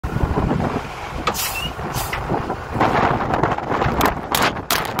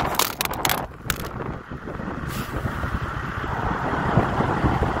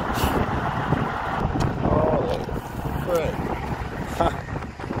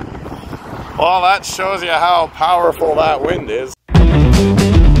Well, that shows you how powerful that wind is.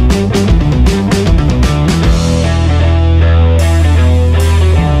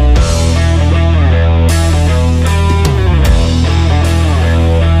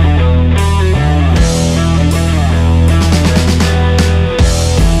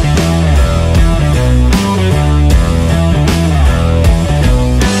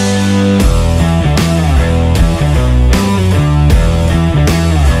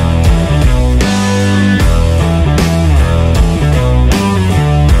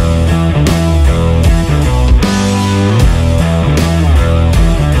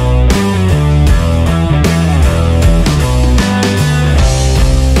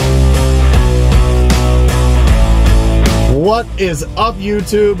 What is up,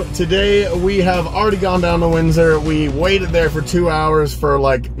 YouTube? Today we have already gone down to Windsor. We waited there for 2 hours for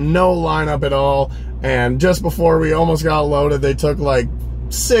like no lineup at all, and just before we almost got loaded, they took like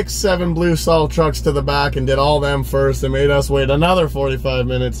 6-7 blue salt trucks to the back and did all them first and made us wait another 45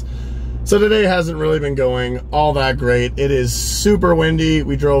 minutes. So today hasn't really been going all that great. It is super windy.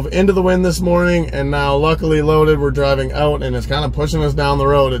 We drove into the wind this morning, and now luckily loaded, we're driving out and it's kind of pushing us down the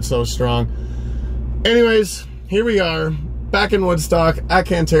road. It's so strong. Anyways, here we are back in Woodstock at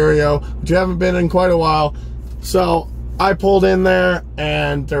Cantario, which you haven't been in quite a while. So I pulled in there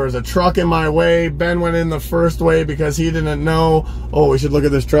and there was a truck in my way. Ben went in the first way because he didn't know. Oh, we should look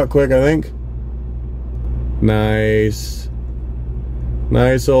at this truck quick, I think. Nice.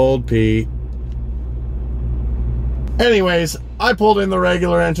 Nice old Pete. Anyways, I pulled in the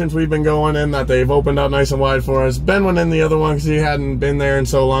regular entrance we've been going in that they've opened up nice and wide for us. Ben went in the other one because he hadn't been there in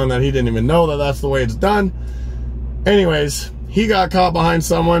so long that he didn't even know that that's the way it's done. Anyways, he got caught behind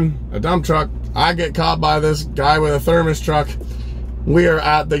someone, a dump truck. I get caught by this guy with a thermos truck. We are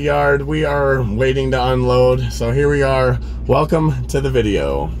at the yard. We are waiting to unload. So here we are. Welcome to the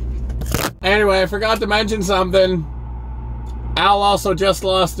video. Anyway, I forgot to mention something. Al also just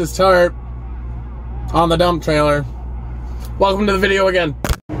lost his tarp on the dump trailer. Welcome to the video again.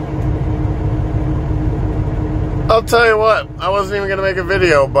 I'll tell you what, I wasn't even gonna make a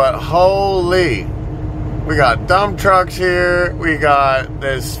video, but holy. We got dump trucks here, we got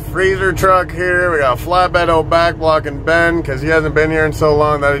this freezer truck here, we got flatbed out back blocking Ben because he hasn't been here in so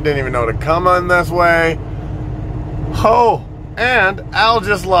long that he didn't even know to come on this way. Oh, and Al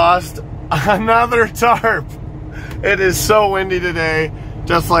just lost another tarp. It is so windy today,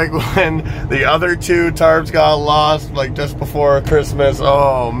 just like when the other two tarps got lost, like just before Christmas.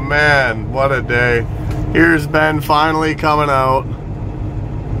 Oh man, what a day. Here's Ben finally coming out.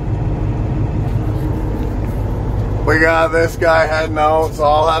 We got this guy heading out, so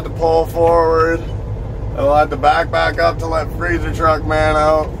I'll have to pull forward. I'll have to back up to let freezer truck man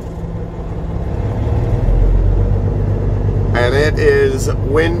out. And it is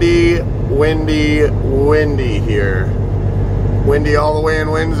windy, windy, windy here. Windy all the way in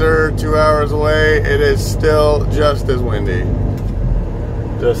Windsor, 2 hours away. It is still just as windy.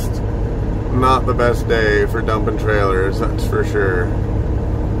 Just not the best day for dumping trailers, that's for sure.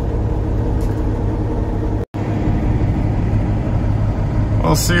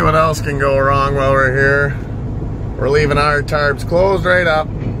 We'll see what else can go wrong while we're here. We're leaving our tarps closed right up.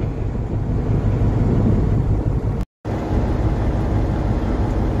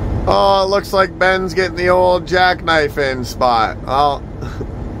 Oh, it looks like Ben's getting the old jackknife in spot. Well,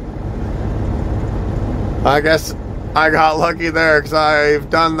 I guess I got lucky there because I've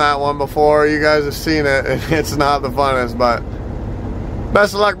done that one before. You guys have seen it, and it's not the funnest, but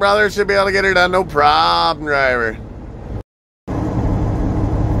best of luck, brother. Should be able to get her done. No problem, driver.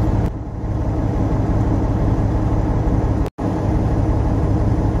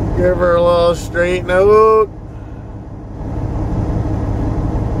 Give her a little straighten out.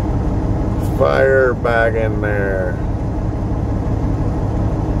 Fire back in there.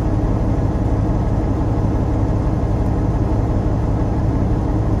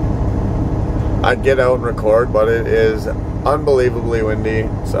 I'd get out and record, but it is unbelievably windy,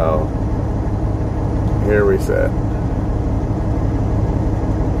 so here we sit.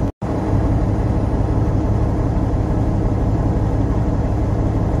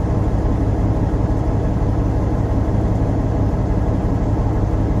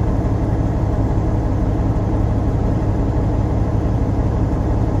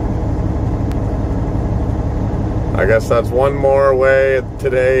 I guess that's one more way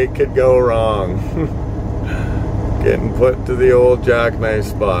today could go wrong. Getting put to the old jackknife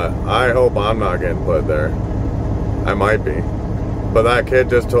spot. I hope I'm not getting put there. I might be. But that kid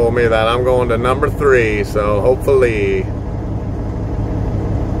just told me that I'm going to number 3, so hopefully.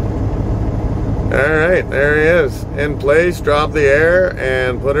 Alright, there he is. In place, drop the air,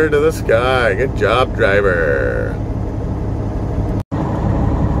 and put her to the sky. Good job, driver.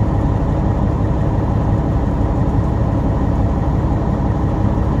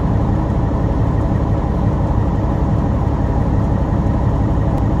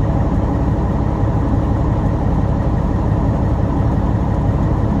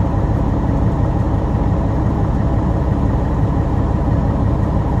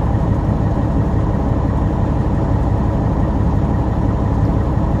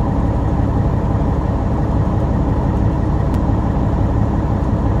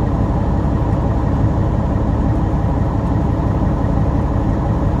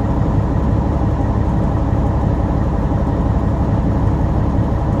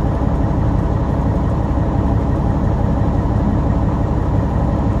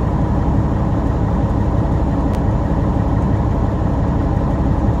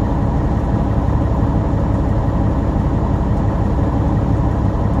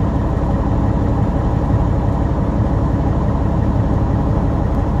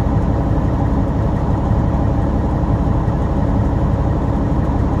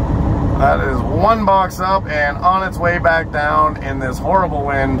 That is one box up and on its way back down in this horrible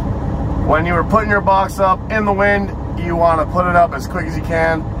wind. When you were putting your box up in the wind, you want to put it up as quick as you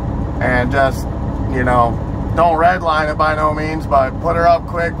can and just, you know, don't redline it by no means, but put her up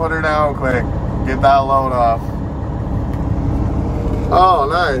quick, put her down quick. Get that load off. Oh,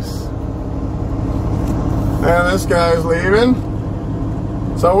 nice. And this guy's leaving.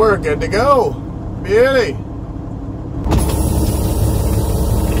 So we're good to go. Beauty.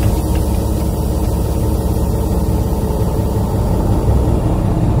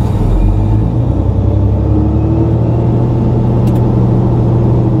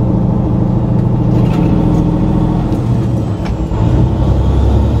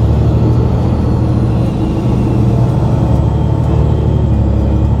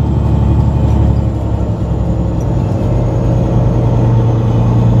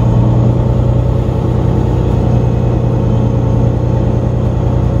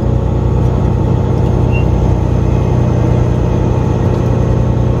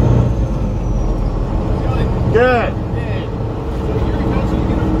 Good.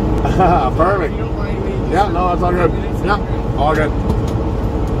 Perfect. Yeah, no, that's all good. Yeah, all good.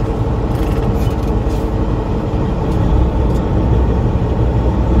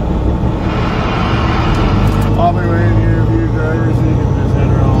 I'll be waiting here for you drivers so you can just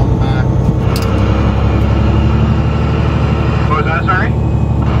head around back. What was that, sorry?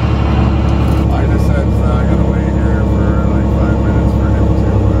 I just said I gotta wait here for like 5 minutes for him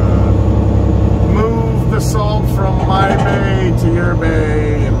to move the salt from my bay to your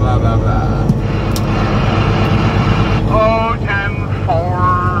bay and blah blah blah. Oh,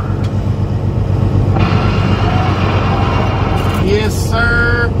 10-4. Yes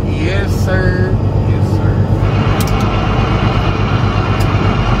sir, yes sir, yes sir.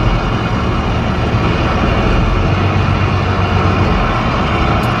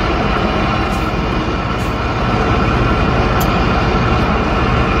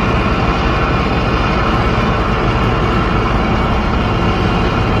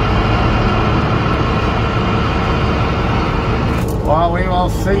 Well, we will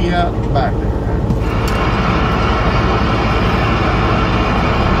see you back there.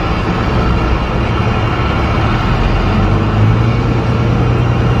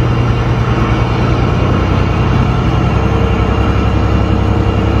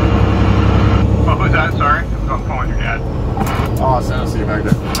 What was that, sorry? I was on the phone with your dad. Oh, I'll see you back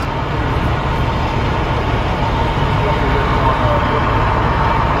there.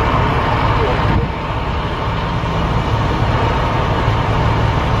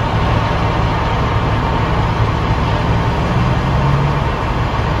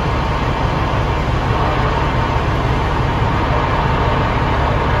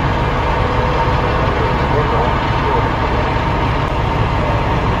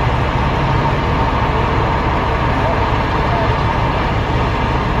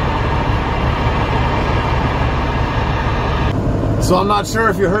 So I'm not sure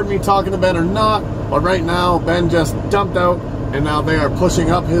if you heard me talking to Ben or not, but right now Ben just dumped out and now they are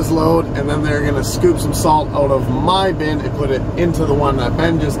pushing up his load and then they're going to scoop some salt out of my bin and put it into the one that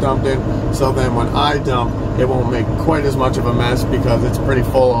Ben just dumped in, so then when I dump it won't make quite as much of a mess because it's pretty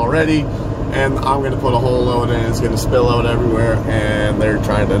full already, and I'm going to put a whole load in and it's going to spill out everywhere, and they're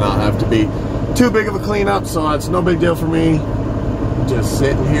trying to not have to be too big of a cleanup, so it's no big deal for me. Just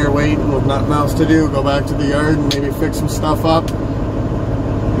sitting here waiting with nothing else to do, go back to the yard and maybe fix some stuff up.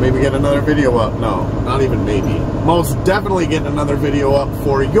 maybe get another video up. No, not even maybe. Most definitely get another video up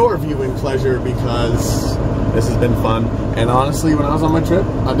for your viewing pleasure, because this has been fun. And honestly, when I was on my trip,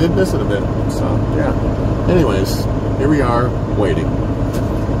 I did miss it a bit. So, yeah. Anyways, here we are, waiting.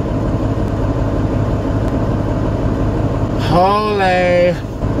 Holy.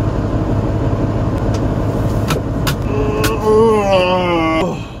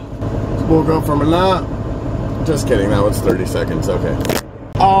 Woke up from a nap. Just kidding, that was 30 seconds, okay.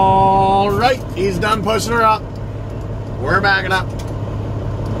 All right, he's done pushing her up. We're backing up.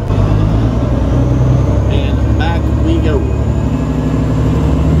 And back we go.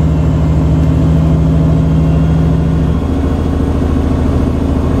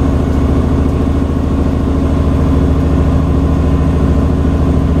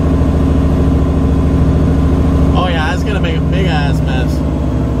 Oh yeah, it's gonna make a big ass mess.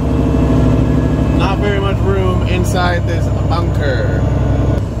 Not very much room inside this bunker.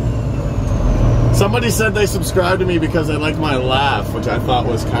 Somebody said they subscribed to me because they liked my laugh, which I thought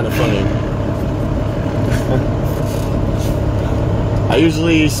was kind of funny. I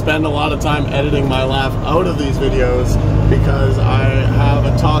usually spend a lot of time editing my laugh out of these videos because I have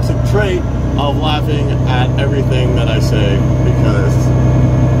a toxic trait of laughing at everything that I say, because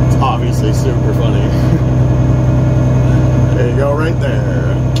it's obviously super funny. There you go, right there.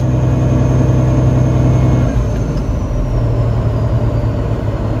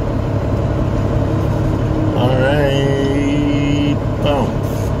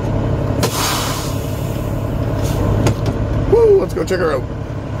 Let's go check her out.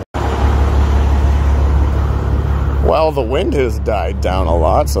 Well, the wind has died down a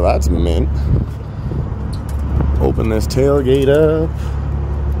lot, so that's mint. Open this tailgate up.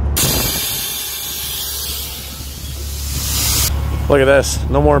 Look at this.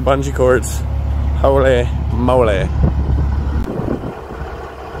 No more bungee cords. Holy moly.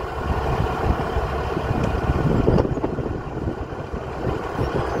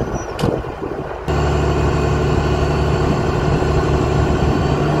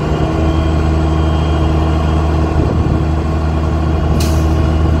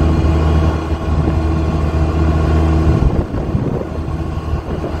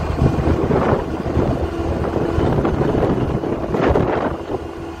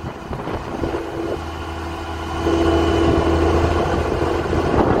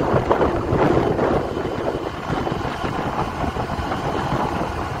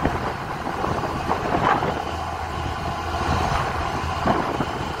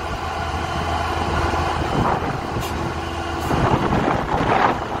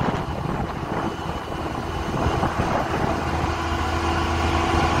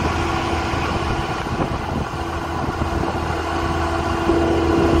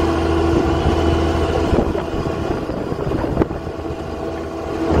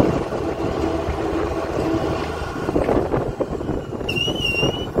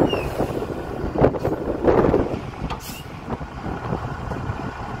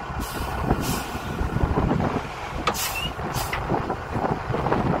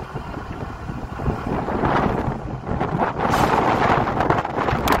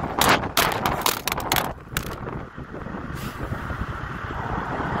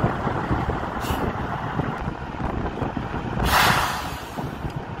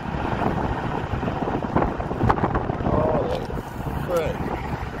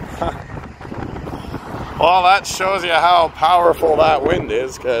 Well, that shows you how powerful that wind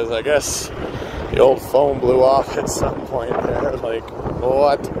is, because I guess the old phone blew off at some point there. Like,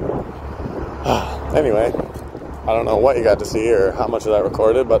 what? Anyway, I don't know what you got to see or how much of that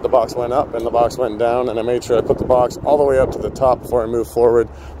recorded, but the box went up and the box went down, and I made sure I put the box all the way up to the top before I moved forward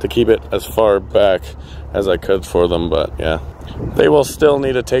to keep it as far back as I could for them. But yeah, they will still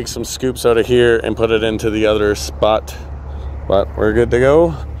need to take some scoops out of here and put it into the other spot, but we're good to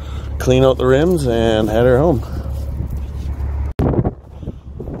go. Clean out the rims and head her home.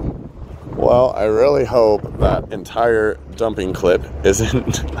 Well, I really hope that entire dumping clip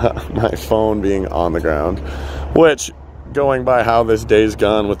isn't my phone being on the ground, which, going by how this day's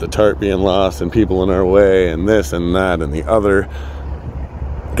gone with the tarp being lost and people in our way and this and that and the other,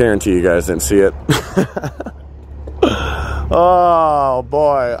 guarantee you guys didn't see it. Oh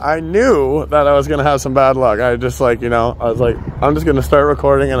boy, I knew that I was gonna have some bad luck. I just, like, you know, I was like, I'm just gonna start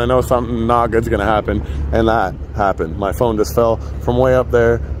recording and I know something not good's gonna happen, and that happened. My phone just fell from way up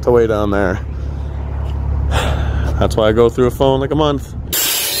there to way down there. That's why I go through a phone like a month.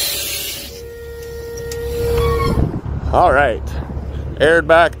 All right, aired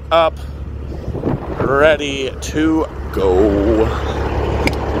back up, ready to go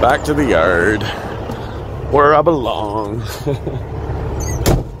back to the yard where I belong.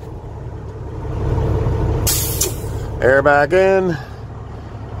 Air back in.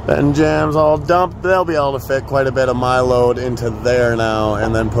 Bend jams all dumped. They'll be able to fit quite a bit of my load into there now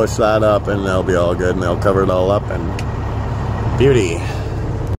and then push that up and they'll be all good and they'll cover it all up and beauty.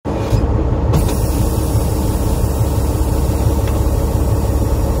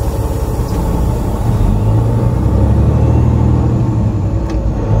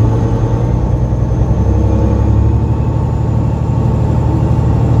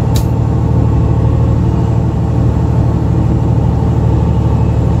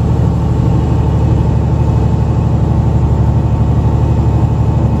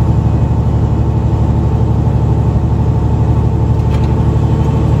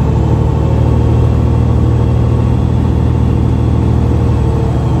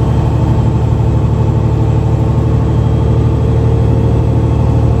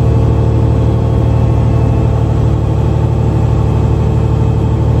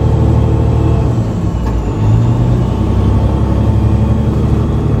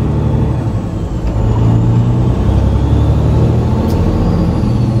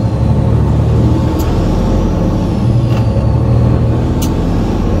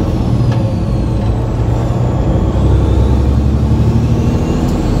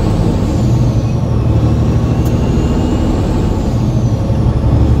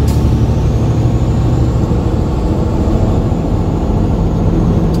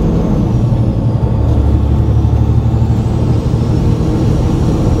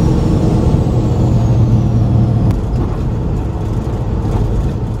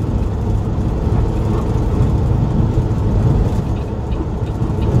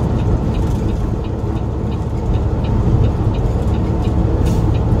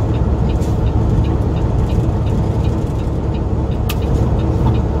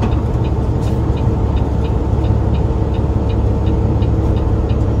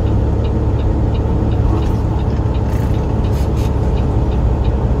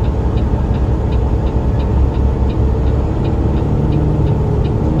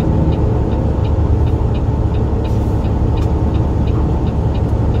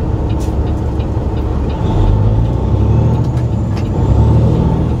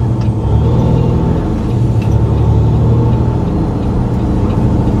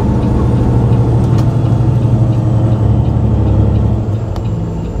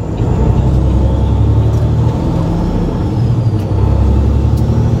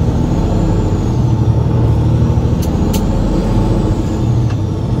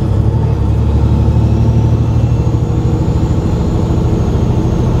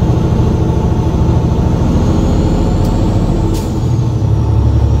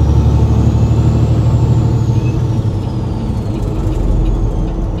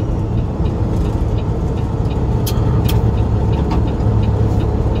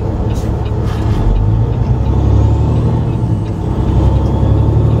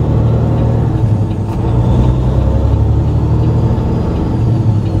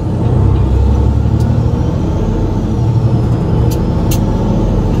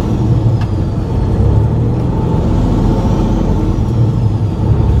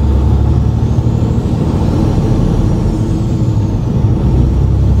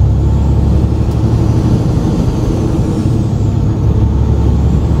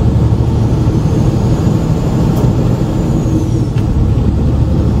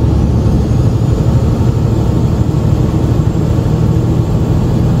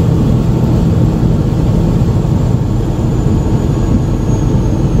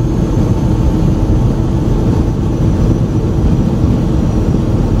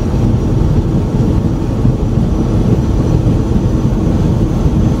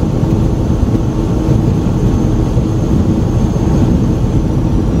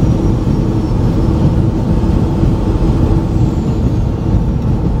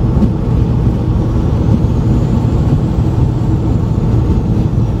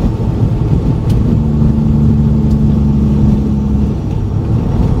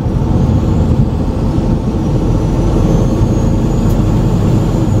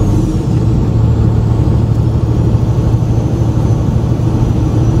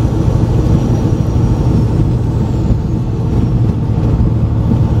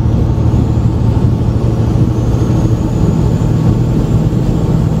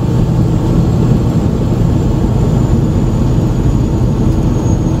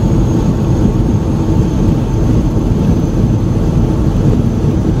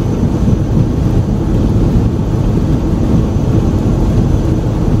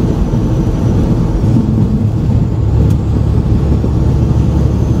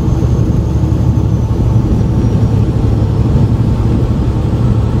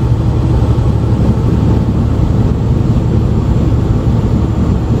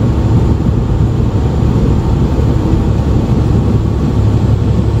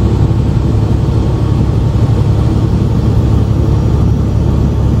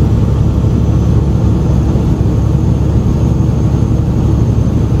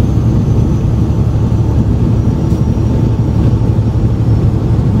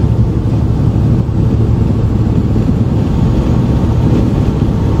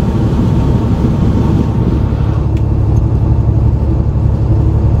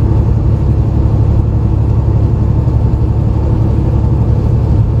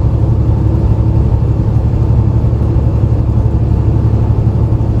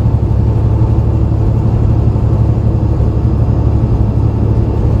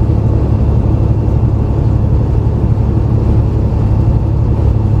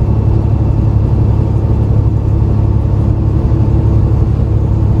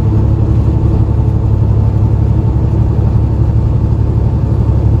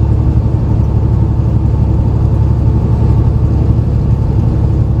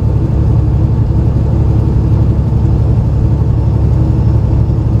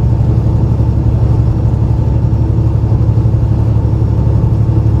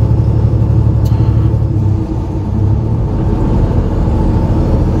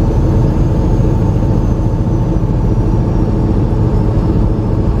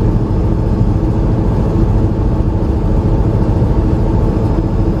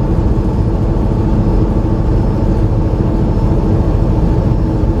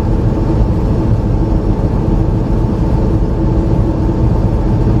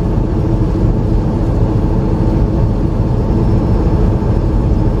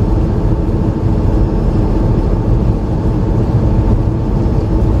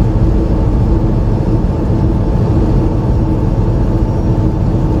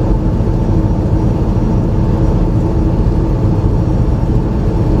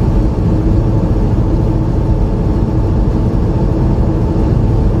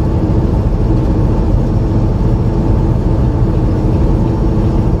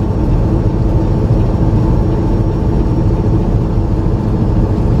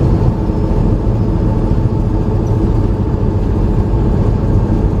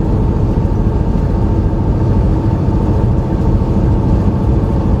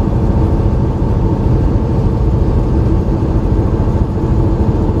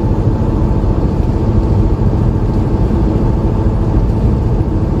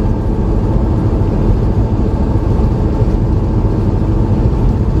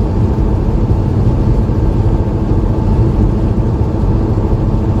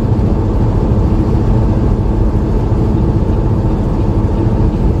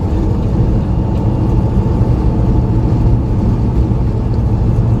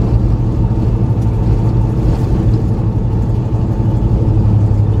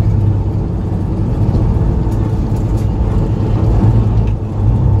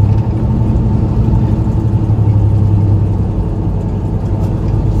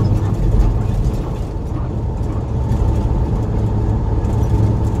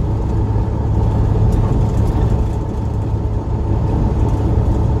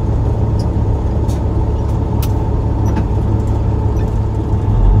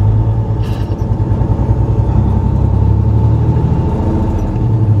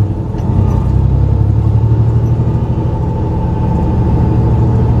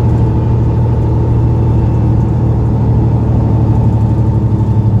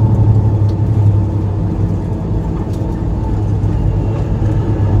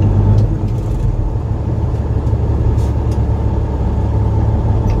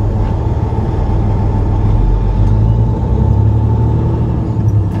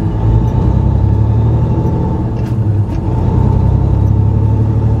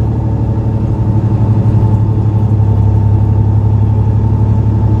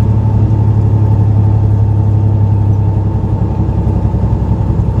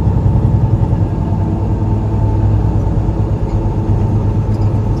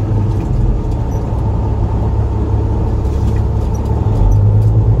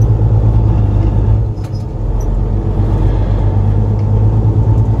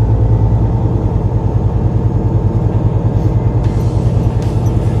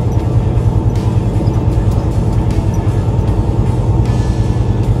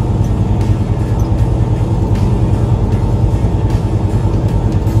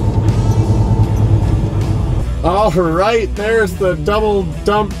 All right, there's the double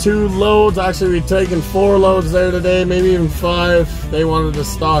dump 2 loads. Actually, we've taken 4 loads there today, maybe even 5. They wanted to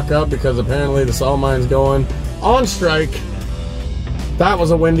stock up because apparently the salt mine's going on strike. That was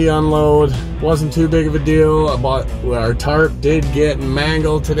a windy unload. Wasn't too big of a deal, but our tarp did get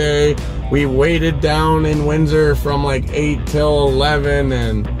mangled today. We waited down in Windsor from like 8 till 11,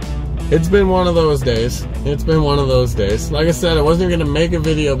 and it's been one of those days. It's been one of those days. Like I said, I wasn't even gonna make a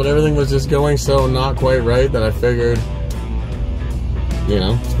video, but everything was just going so not quite right that I figured, you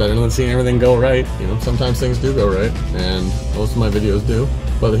know, it's better than seeing everything go right. You know, sometimes things do go right, and most of my videos do,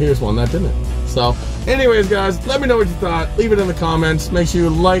 but here's one that didn't. So, anyways guys, let me know what you thought. Leave it in the comments. Make sure you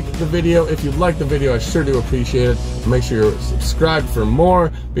like the video. If you like the video, I sure do appreciate it. Make sure you're subscribed for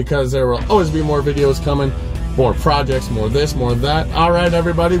more, because there will always be more videos coming. More projects, more this, more that. All right,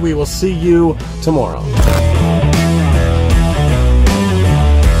 everybody, we will see you tomorrow.